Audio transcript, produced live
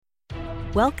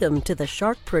Welcome to the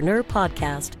Sharkpreneur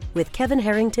Podcast with Kevin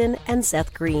Harrington and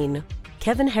Seth Green.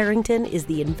 Kevin Harrington is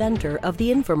the inventor of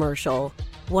the infomercial,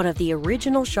 one of the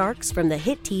original sharks from the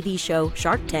hit TV show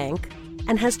Shark Tank,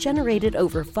 and has generated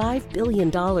over $5 billion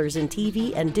in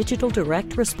TV and digital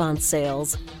direct response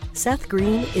sales. Seth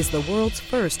Green is the world's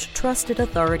first trusted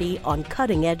authority on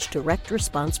cutting-edge direct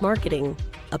response marketing,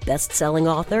 a best-selling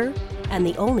author, and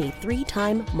the only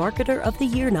 3-time Marketer of the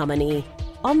Year nominee.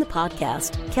 On the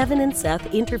podcast, Kevin and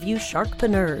Seth interview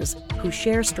sharkpreneurs who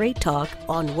share straight talk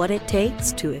on what it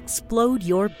takes to explode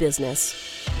your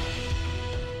business.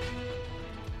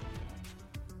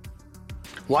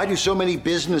 Why do so many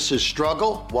businesses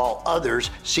struggle while others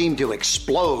seem to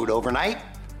explode overnight?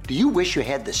 Do you wish you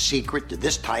had the secret to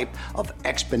this type of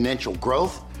exponential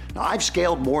growth? Now, I've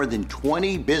scaled more than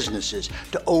 20 businesses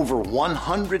to over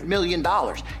 $100 million,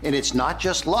 and it's not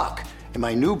just luck. In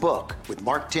my new book with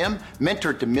Mark Timm,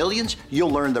 Mentor to Millions, you'll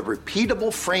learn the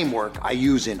repeatable framework I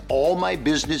use in all my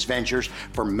business ventures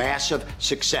for massive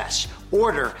success.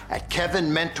 Order at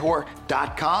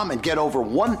kevinmentor.com and get over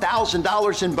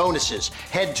 $1,000 in bonuses.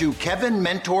 Head to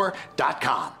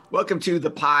kevinmentor.com. Welcome to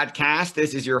the podcast.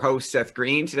 This is your host, Seth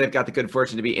Green. Today I've got the good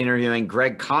fortune to be interviewing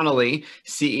Greg Connolly,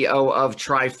 CEO of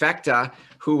Trifecta,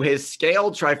 who has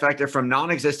scaled Trifecta from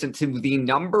non-existent to the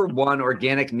 #1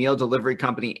 organic meal delivery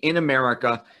company in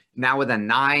America, now with a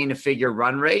 9-figure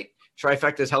run rate.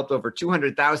 Trifecta has helped over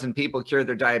 200,000 people cure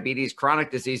their diabetes,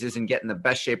 chronic diseases, and get in the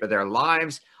best shape of their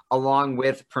lives, along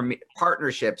with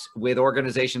partnerships with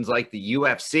organizations like the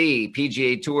UFC,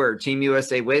 PGA Tour, Team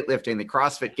USA Weightlifting, the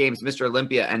CrossFit Games, Mr.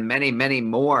 Olympia, and many, many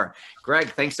more. Greg,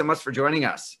 thanks so much for joining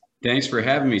us. Thanks for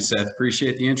having me, Seth.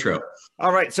 Appreciate the intro.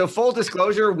 All right. So full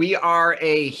disclosure, we are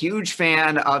a huge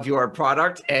fan of your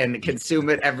product and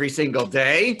consume it every single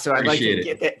day. So I'd like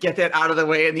to get that out of the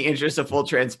way in the interest of full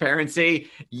transparency.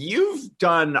 You've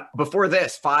done, before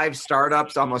this, 5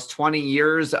 startups, almost 20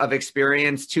 years of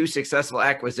experience, 2 successful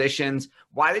acquisitions.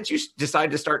 Why did you decide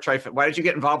to start Trifecta? Why did you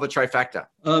get involved with Trifecta?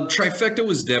 Trifecta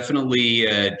was definitely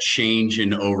a change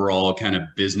in overall kind of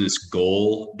business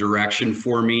goal direction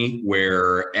for me,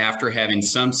 where after having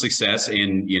some success,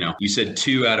 and, you said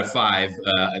 2 out of 5,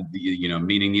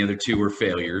 meaning the other 2 were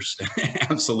failures.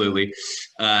 Absolutely.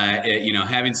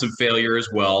 Having some failure as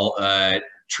well.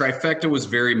 Trifecta was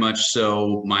very much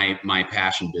so my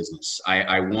passion business.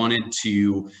 I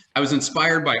was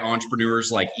inspired by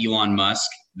entrepreneurs like Elon Musk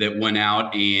that went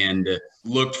out and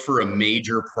looked for a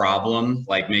major problem,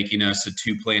 like making us a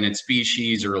 2-planet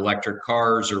species or electric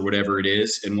cars or whatever it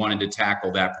is, and wanted to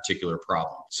tackle that particular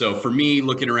problem. So for me,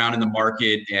 looking around in the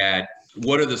market at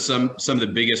what are some of the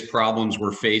biggest problems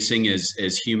we're facing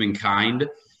as humankind,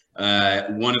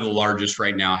 one of the largest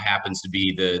right now happens to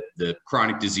be the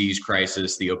chronic disease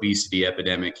crisis, the obesity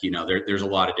epidemic. There's a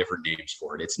lot of different names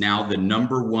for it. It's now the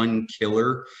 #1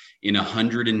 killer in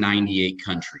 198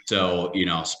 countries. So,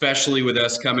 especially with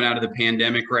us coming out of the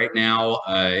pandemic right now,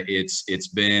 it's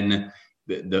been,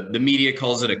 the media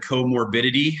calls it a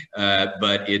comorbidity,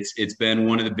 but it's been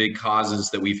one of the big causes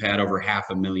that we've had over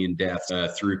 500,000 deaths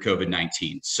through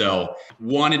COVID-19. So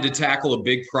wanted to tackle a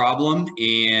big problem,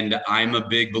 and I'm a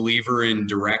big believer in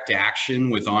direct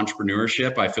action with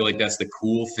entrepreneurship. I feel like that's the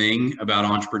cool thing about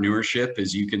entrepreneurship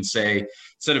is you can say,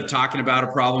 instead of talking about a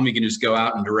problem, you can just go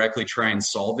out and directly try and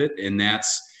solve it. And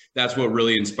that's what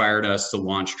really inspired us to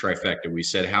launch Trifecta. We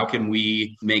said, how can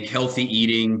we make healthy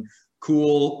eating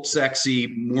cool, sexy,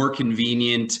 more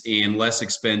convenient, and less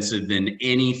expensive than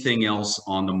anything else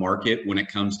on the market when it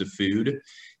comes to food?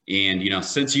 And,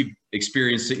 since you've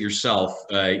experienced it yourself,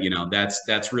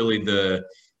 that's really the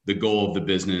goal of the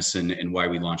business and why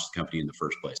we launched the company in the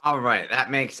first place. All right.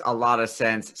 That makes a lot of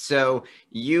sense. So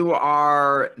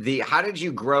how did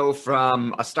you grow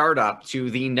from a startup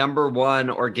to the #1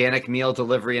 organic meal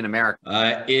delivery in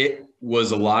America? It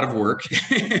was a lot of work.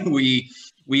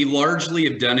 We largely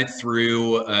have done it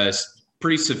through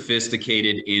pretty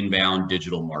sophisticated inbound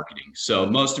digital marketing. So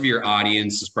most of your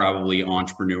audience is probably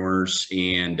entrepreneurs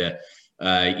and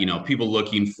people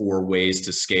looking for ways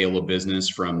to scale a business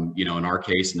from, in our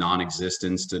case,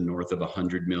 non-existence to north of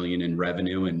 100 million in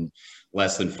revenue in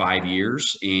less than 5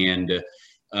 years. And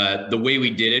the way we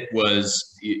did it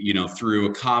was, through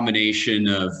a combination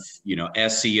of,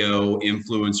 SEO,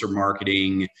 influencer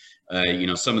marketing.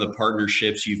 Some of the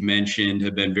partnerships you've mentioned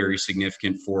have been very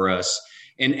significant for us,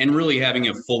 and really having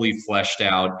a fully fleshed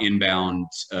out inbound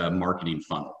marketing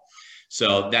funnel.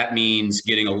 So that means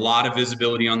getting a lot of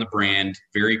visibility on the brand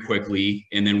very quickly.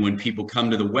 And then when people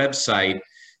come to the website,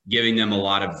 giving them a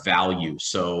lot of value.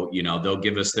 So, they'll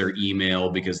give us their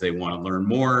email because they want to learn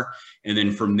more. And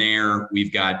then from there,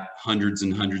 we've got hundreds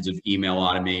and hundreds of email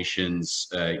automations,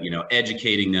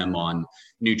 educating them on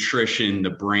nutrition, the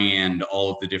brand,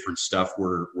 all of the different stuff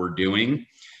we're doing.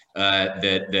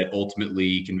 That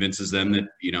ultimately convinces them that,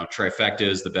 Trifecta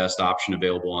is the best option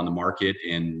available on the market,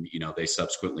 and, they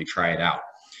subsequently try it out.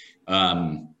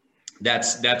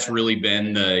 That's really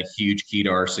been the huge key to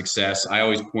our success. I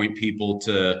always point people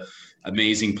to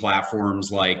amazing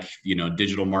platforms like,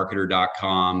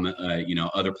 digitalmarketer.com,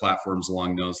 other platforms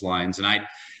along those lines. And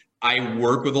I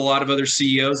work with a lot of other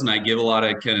CEOs, and I give a lot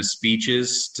of kind of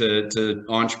speeches to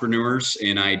entrepreneurs,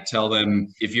 and I tell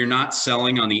them, if you're not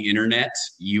selling on the internet,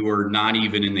 you are not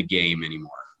even in the game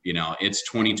anymore. It's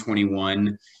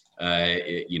 2021.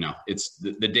 It's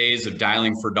the days of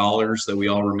dialing for dollars that we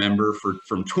all remember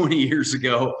from 20 years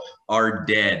ago are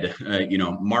dead.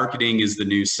 Marketing is the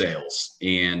new sales.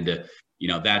 And,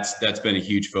 that's been a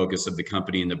huge focus of the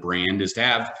company and the brand, is to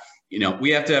have, we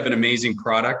have to have an amazing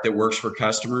product that works for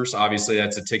customers. Obviously,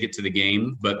 that's a ticket to the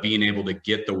game, but being able to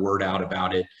get the word out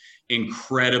about it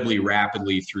incredibly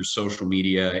rapidly through social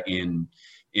media and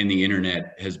the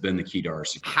internet has been the key to our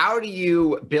success. How do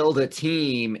you build a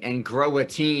team and grow a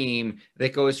team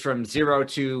that goes from 0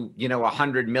 to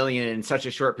 100 million in such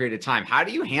a short period of time? How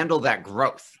do you handle that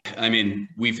growth? I mean,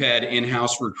 we've had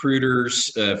in-house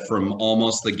recruiters from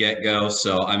almost the get-go.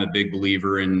 So I'm a big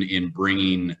believer in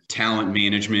bringing talent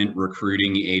management,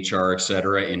 recruiting, HR, et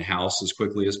cetera, in-house as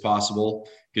quickly as possible.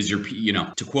 Because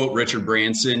to quote Richard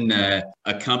Branson,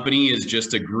 a company is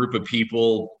just a group of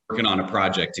people working on a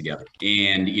project together.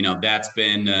 And, that's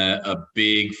been a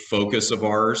big focus of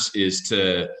ours, is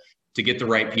to get the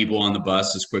right people on the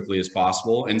bus as quickly as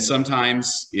possible. And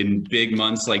sometimes in big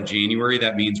months like January,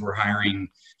 that means we're hiring,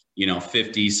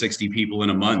 50, 60 people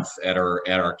in a month at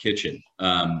our kitchen.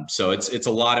 So it's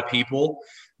a lot of people.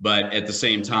 But at the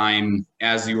same time,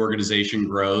 as the organization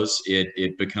grows,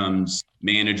 it becomes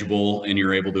manageable, and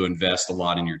you're able to invest a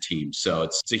lot in your team. So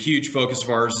it's a huge focus of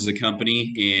ours as a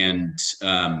company, and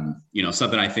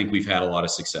something I think we've had a lot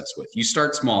of success with. You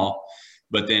start small,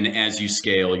 but then as you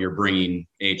scale, you're bringing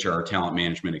HR, talent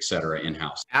management, et cetera,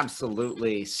 in-house.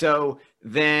 Absolutely. So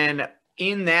then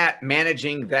in that,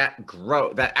 managing that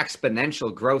growth, that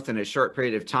exponential growth in a short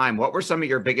period of time, what were some of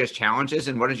your biggest challenges,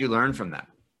 and what did you learn from them?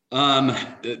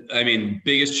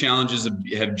 Biggest challenges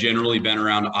have generally been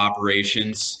around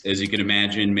operations. As you can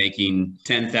imagine, making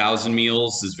 10,000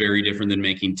 meals is very different than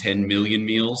making 10 million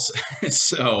meals.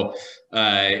 So,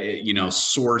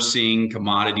 sourcing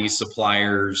commodity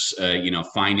suppliers,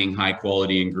 finding high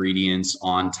quality ingredients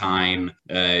on time,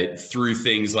 through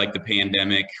things like the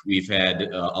pandemic. We've had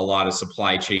a lot of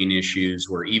supply chain issues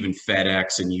where even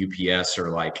FedEx and UPS are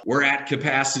like, we're at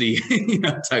capacity,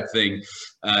 type thing,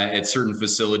 at certain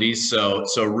facilities. So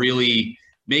really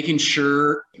making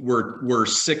sure we're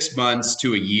 6 months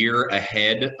to a year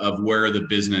ahead of where the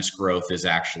business growth is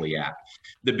actually at.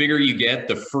 The bigger you get,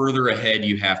 the further ahead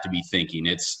you have to be thinking.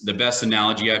 It's the best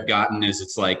analogy I've gotten is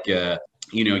it's like,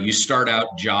 you start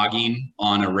out jogging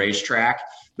on a racetrack,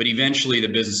 but eventually the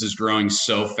business is growing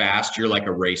so fast, you're like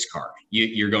a race car.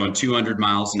 You're going 200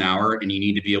 miles an hour, and you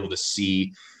need to be able to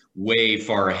see way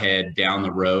far ahead down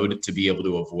the road to be able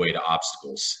to avoid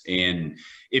obstacles. And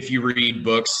if you read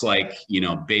books like,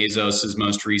 Bezos's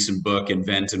most recent book,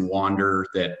 Invent and Wander,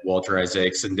 that Walter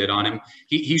Isaacson did on him,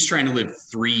 he's trying to live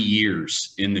 3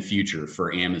 years in the future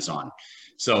for Amazon.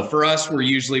 So for us, we're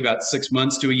usually about 6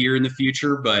 months to a year in the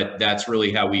future, but that's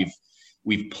really how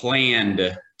we've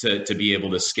planned to be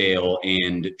able to scale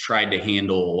and tried to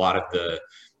handle a lot of the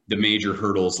major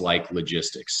hurdles like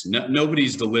logistics.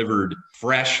 Nobody's delivered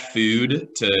fresh food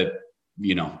to,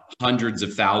 hundreds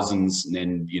of thousands,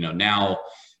 and, now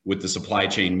with the supply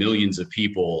chain, millions of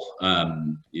people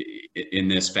in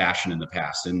this fashion in the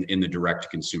past, in the direct to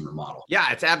consumer model.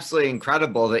 Yeah, it's absolutely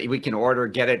incredible that we can order,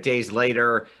 get it days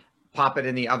later, pop it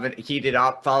in the oven, heat it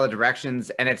up, follow directions,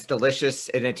 and it's delicious,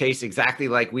 and it tastes exactly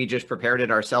like we just prepared it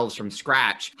ourselves from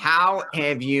scratch. How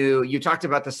have you talked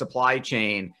about the supply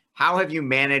chain, how have you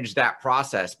managed that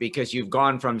process? Because you've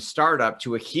gone from startup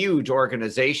to a huge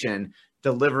organization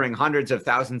delivering hundreds of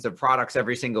thousands of products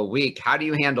every single week. How do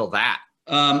you handle that?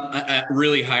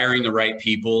 Really hiring the right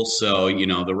people. So,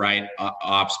 the right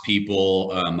ops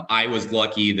people. I was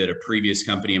lucky that a previous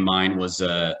company of mine was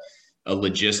a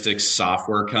logistics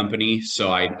software company.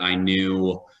 So I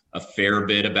knew a fair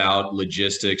bit about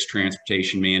logistics,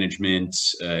 transportation management,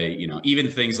 even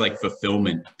things like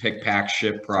fulfillment, pick, pack,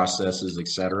 ship processes, et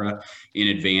cetera, in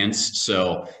advance.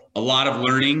 So a lot of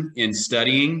learning and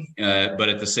studying, but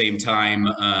at the same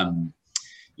time,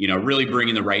 really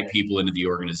bringing the right people into the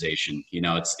organization.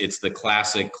 It's the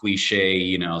classic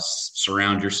cliche,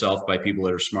 surround yourself by people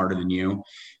that are smarter than you.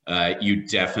 You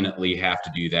definitely have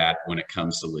to do that when it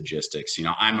comes to logistics.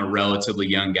 I'm a relatively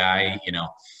young guy,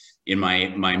 in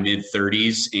my mid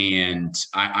 30s, and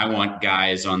I want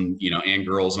guys on, and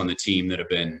girls on the team that have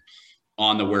been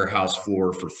on the warehouse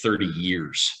floor for 30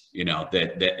 years,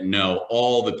 that know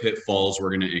all the pitfalls we're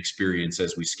going to experience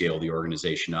as we scale the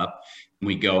organization up. And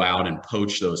we go out and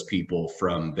poach those people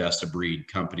from best of breed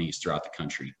companies throughout the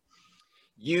country.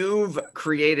 You've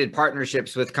created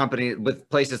partnerships with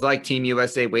places like Team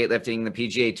USA Weightlifting, the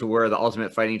PGA Tour, the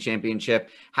Ultimate Fighting Championship.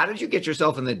 How did you get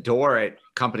yourself in the door at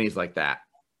companies like that?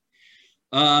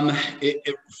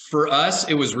 For us,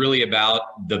 it was really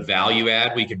about the value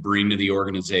add we could bring to the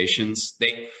organizations.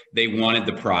 They wanted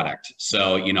the product.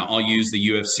 So, I'll use the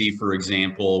UFC, for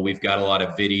example. We've got a lot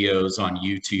of videos on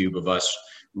YouTube of us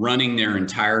running their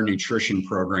entire nutrition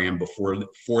program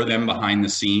for them behind the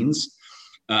scenes.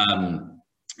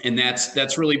 And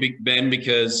that's really been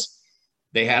because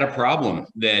they had a problem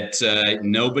that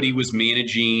nobody was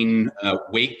managing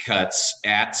weight cuts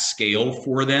at scale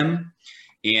for them.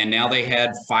 And now they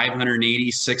had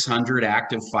 580, 600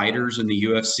 active fighters in the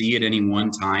UFC at any one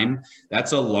time.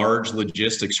 That's a large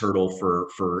logistics hurdle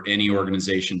for any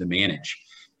organization to manage.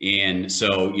 And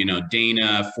so,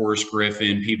 Dana, Forrest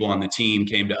Griffin, people on the team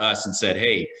came to us and said,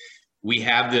 hey, we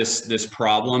have this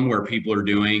problem where people are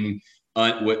doing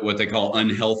what they call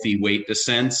unhealthy weight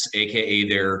descents, AKA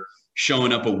they're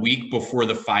showing up a week before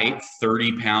the fight,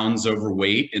 30 pounds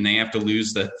overweight, and they have to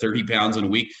lose the 30 pounds in a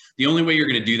week. The only way you're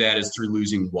going to do that is through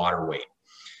losing water weight.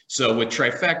 So with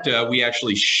Trifecta, we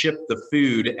actually ship the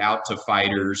food out to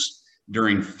fighters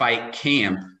during fight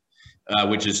camp,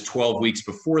 which is 12 weeks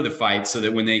before the fight, so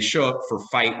that when they show up for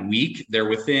fight week, they're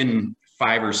within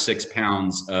 5 or 6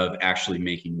 pounds of actually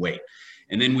making weight.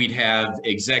 And then we'd have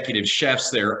executive chefs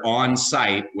there on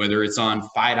site, whether it's on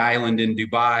Fight Island in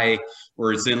Dubai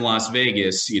or it's in Las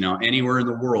Vegas, anywhere in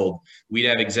the world, we'd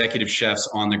have executive chefs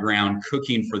on the ground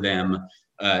cooking for them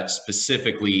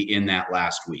specifically in that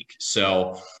last week.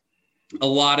 So a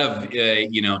lot of,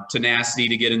 tenacity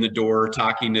to get in the door,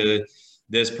 talking to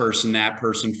this person, that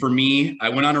person. For me, I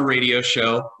went on a radio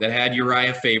show that had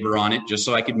Uriah Faber on it just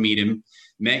so I could meet him,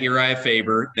 met Uriah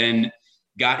Faber, then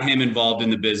got him involved in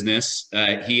the business.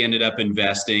 He ended up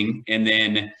investing, and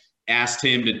then asked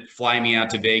him to fly me out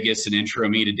to Vegas and intro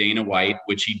me to Dana White,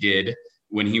 which he did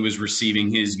when he was receiving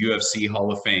his UFC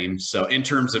Hall of Fame. So in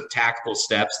terms of tactical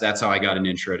steps, that's how I got an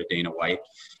intro to Dana White.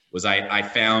 Was I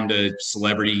found a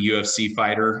celebrity UFC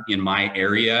fighter in my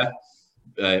area,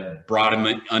 brought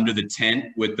him under the tent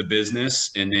with the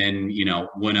business, and then,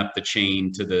 went up the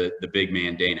chain to the big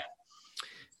man, Dana.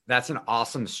 That's an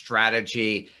awesome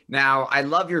strategy. Now, I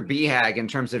love your BHAG in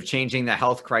terms of changing the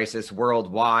health crisis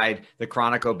worldwide, the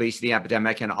chronic obesity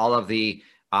epidemic, and all of the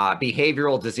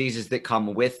behavioral diseases that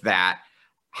come with that.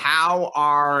 Tell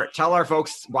our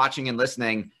folks watching and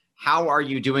listening, how are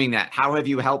you doing that? How have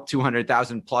you helped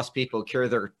 200,000 plus people cure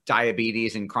their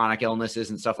diabetes and chronic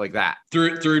illnesses and stuff like that?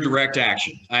 Through direct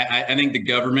action. I think the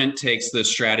government takes the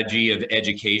strategy of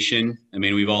education. I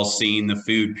mean, we've all seen the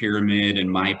food pyramid and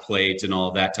My Plate and all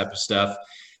of that type of stuff.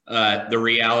 The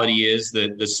reality is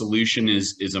that the solution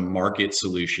is a market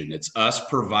solution. It's us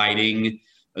providing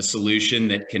a solution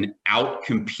that can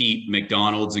outcompete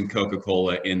McDonald's and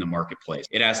Coca-Cola in the marketplace.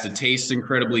 It has to taste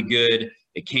incredibly good.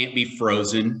 It can't be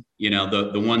frozen.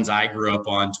 The ones I grew up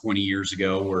on 20 years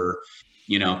ago were,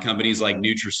 companies like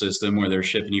Nutrisystem, where they're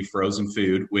shipping you frozen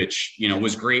food, which,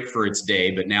 was great for its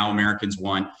day. But now Americans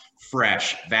want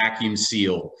fresh, vacuum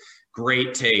sealed,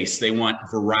 great taste. They want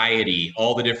variety,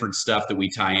 all the different stuff that we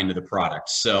tie into the product.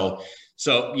 So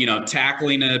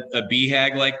tackling a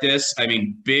BHAG like this, I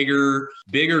mean, bigger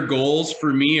goals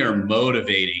for me are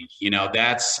motivating.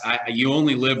 You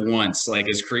only live once. Like,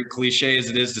 as cliche as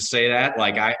it is to say that,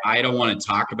 like, I don't want to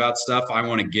talk about stuff. I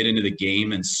want to get into the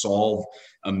game and solve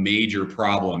a major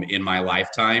problem in my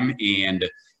lifetime. And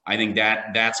I think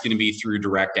that's going to be through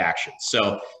direct action.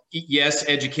 So yes,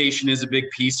 education is a big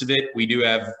piece of it. We do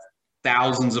have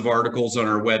thousands of articles on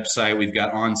our website. We've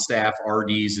got on-staff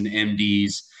RDs and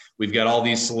MDs. We've got all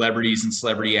these celebrities and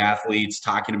celebrity athletes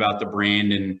talking about the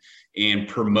brand and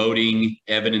promoting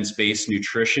evidence-based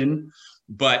nutrition.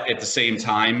 But at the same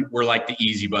time, we're like the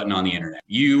easy button on the internet.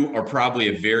 You are probably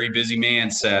a very busy man,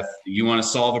 Seth. You want to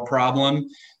solve a problem,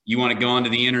 you want to go onto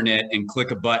the internet and click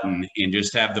a button and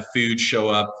just have the food show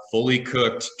up fully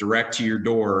cooked direct to your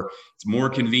door. It's more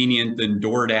convenient than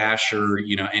DoorDash or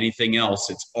anything else.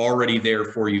 It's already there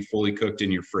for you, fully cooked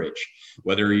in your fridge,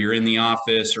 whether you're in the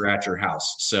office or at your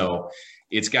house. So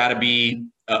It's got to be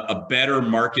a better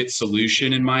market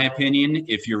solution, in my opinion,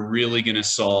 if you're really going to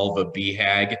solve a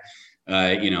BHAG.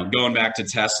 Going back to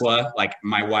Tesla, like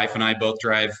my wife and I both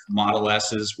drive Model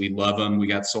S's. We love them. We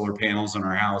got solar panels on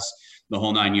our house, the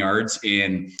whole 9 yards.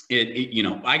 And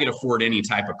I could afford any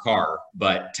type of car,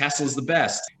 but Tesla's the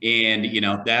best. And,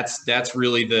 that's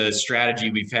really the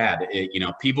strategy we've had.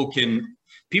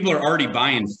 People are already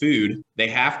buying food. They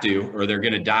have to, or they're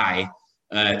going to die.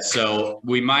 So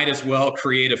we might as well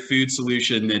create a food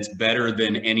solution that's better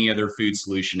than any other food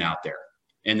solution out there.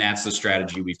 And that's the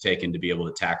strategy we've taken to be able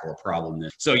to tackle a problem.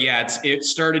 So yeah, it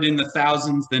started in the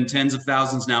thousands, then tens of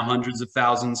thousands, now hundreds of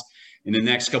thousands. In the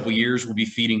next couple of years, we'll be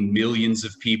feeding millions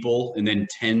of people and then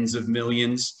tens of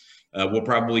millions. We'll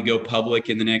probably go public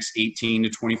in the next 18 to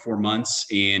 24 months.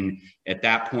 And at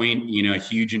that point, a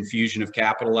huge infusion of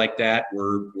capital like that,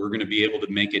 we're going to be able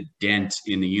to make a dent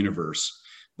in the universe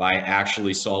by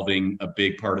actually solving a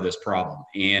big part of this problem.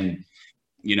 And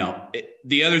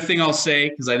the other thing I'll say,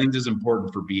 because I think this is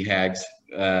important for BHAGs,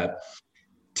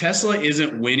 Tesla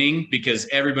isn't winning because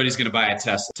everybody's going to buy a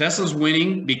Tesla. Tesla's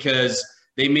winning because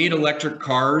they made electric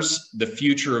cars the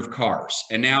future of cars.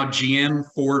 And now GM,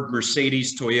 Ford,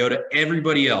 Mercedes, Toyota,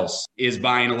 everybody else is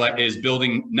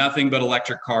building nothing but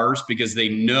electric cars because they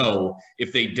know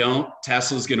if they don't,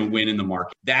 Tesla's going to win in the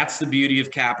market. That's the beauty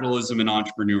of capitalism and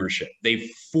entrepreneurship.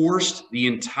 They've forced the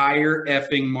entire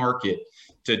effing market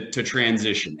to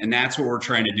transition. And that's what we're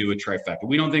trying to do with Trifecta.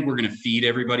 We don't think we're going to feed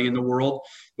everybody in the world,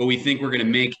 but we think we're going to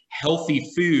make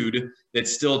healthy food that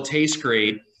still tastes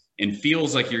great and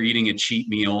feels like you're eating a cheat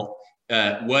meal,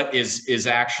 what is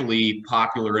actually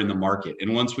popular in the market.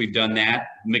 And once we've done that,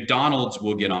 McDonald's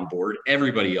will get on board.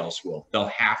 Everybody else will. They'll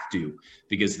have to,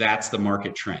 because that's the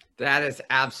market trend. That is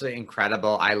absolutely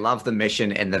incredible. I love the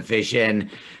mission and the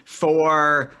vision.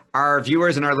 For our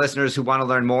viewers and our listeners who want to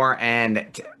learn more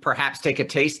and perhaps take a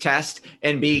taste test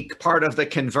and be part of the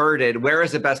converted, where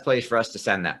is the best place for us to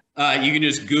send them? You can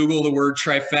just Google the word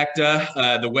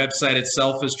Trifecta. The website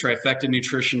itself is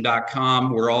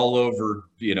trifectanutrition.com. We're all over,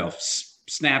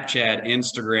 Snapchat,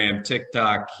 Instagram,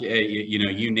 TikTok,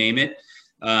 you name it.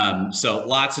 So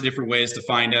lots of different ways to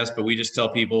find us, but we just tell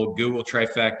people Google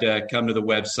Trifecta, come to the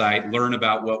website, learn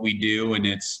about what we do. And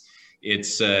it's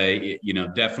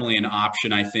definitely an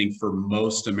option, I think, for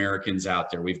most Americans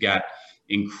out there. We've got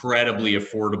incredibly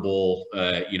affordable,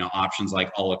 options like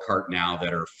a la carte now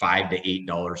that are $5 to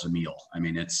 $8 a meal. I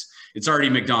mean, it's already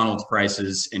McDonald's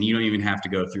prices, and you don't even have to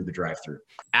go through the drive-through.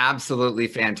 Absolutely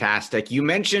fantastic. You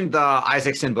mentioned the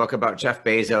Isaacson book about Jeff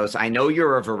Bezos. I know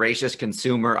you're a voracious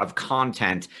consumer of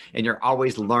content and you're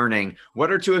always learning.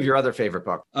 What are two of your other favorite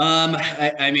books?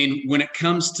 I mean, when it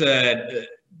comes to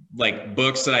like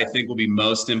books that I think will be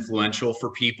most influential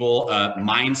for people,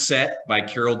 Mindset by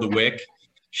Carol Dweck.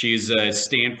 She's a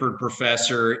Stanford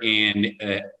professor, and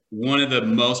one of the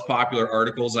most popular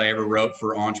articles I ever wrote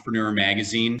for Entrepreneur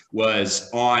Magazine was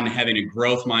on having a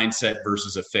growth mindset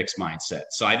versus a fixed mindset.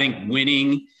 So I think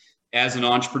winning as an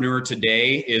entrepreneur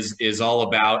today is all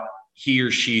about he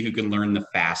or she who can learn the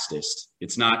fastest.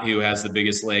 It's not who has the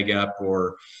biggest leg up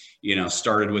or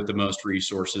started with the most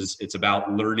resources. It's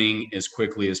about learning as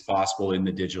quickly as possible in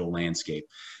the digital landscape.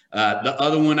 The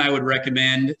other one I would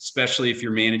recommend, especially if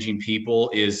you're managing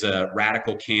people, is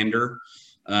Radical Candor.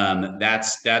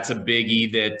 That's a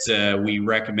biggie that we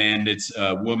recommend. It's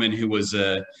a woman who was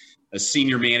a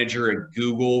senior manager at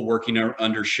Google working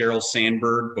under Sheryl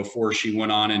Sandberg before she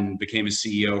went on and became a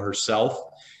CEO herself.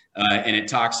 And it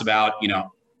talks about,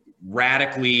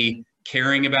 radically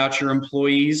caring about your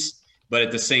employees, but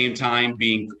at the same time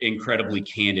being incredibly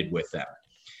candid with them.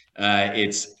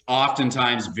 It's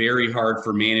oftentimes very hard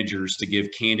for managers to give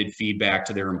candid feedback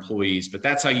to their employees, but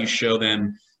that's how you show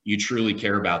them you truly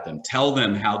care about them. Tell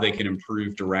them how they can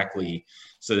improve directly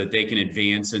so that they can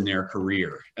advance in their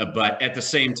career. But at the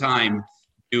same time,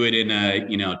 do it in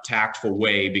a tactful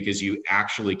way because you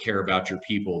actually care about your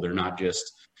people. They're not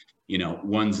just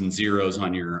ones and zeros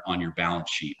on your balance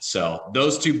sheet. So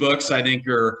those two books I think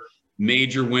are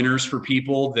major winners for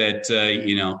people that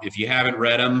if you haven't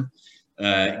read them,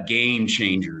 game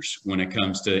changers when it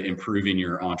comes to improving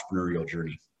your entrepreneurial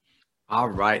journey. All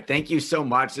right. Thank you so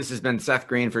much. This has been Seth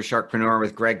Green for Sharkpreneur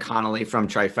with Greg Connolly from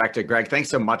Trifecta. Greg, thanks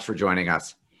so much for joining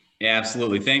us. Yeah,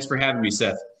 absolutely. Thanks for having me,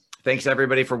 Seth. Thanks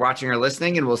everybody for watching or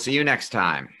listening, and we'll see you next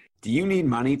time. Do you need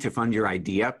money to fund your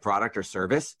idea, product, or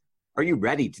service? Are you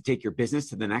ready to take your business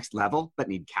to the next level, but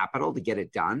need capital to get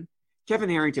it done? Kevin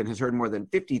Harrington has heard more than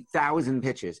 50,000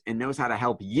 pitches and knows how to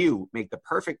help you make the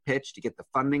perfect pitch to get the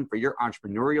funding for your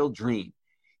entrepreneurial dream.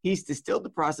 He's distilled the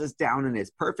process down in his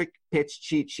perfect pitch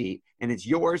cheat sheet, and it's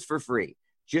yours for free.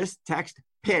 Just text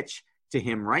PITCH to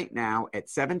him right now at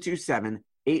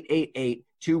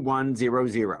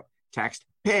 727-888-2100. Text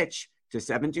PITCH to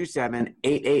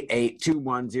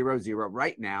 727-888-2100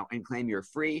 right now and claim your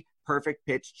free perfect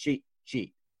pitch cheat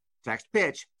sheet. Text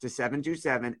PITCH to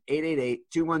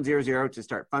 727-888-2100 to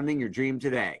start funding your dream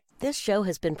today. This show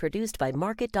has been produced by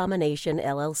Market Domination,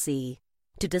 LLC.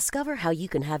 To discover how you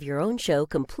can have your own show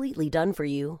completely done for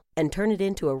you and turn it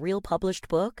into a real published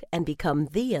book and become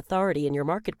the authority in your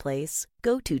marketplace,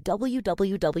 go to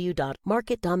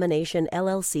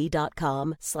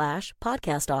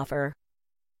www.marketdominationllc.com/podcast offer.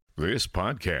 This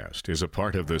podcast is a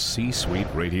part of the C-Suite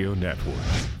Radio Network.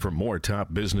 For more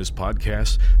top business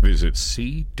podcasts, visit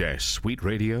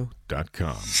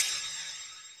c-suiteradio.com.